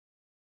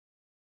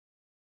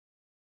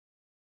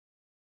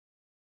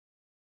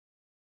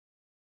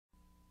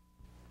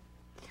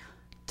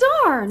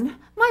Darn,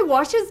 my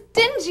wash is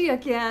dingy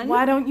again.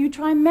 Why don't you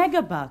try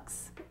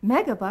Megabucks?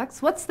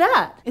 Megabucks? What's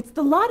that? It's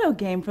the lotto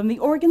game from the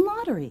Oregon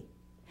Lottery.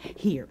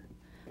 Here,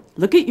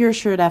 look at your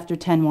shirt after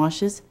 10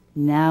 washes.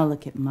 Now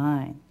look at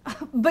mine.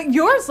 But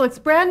yours looks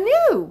brand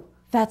new.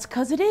 That's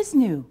 'cause it is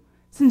new.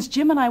 Since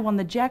Jim and I won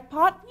the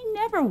jackpot, we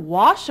never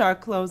wash our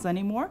clothes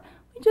anymore.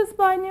 We just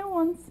buy new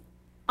ones.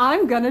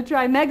 I'm gonna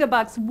try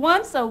Megabucks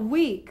once a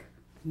week.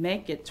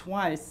 Make it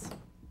twice.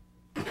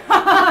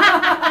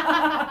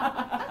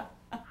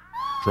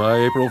 Try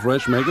April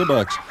Fresh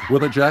Megabucks.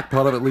 With a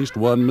jackpot of at least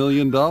 $1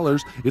 million,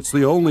 it's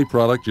the only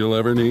product you'll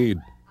ever need.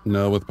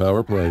 Now with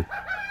Power Play.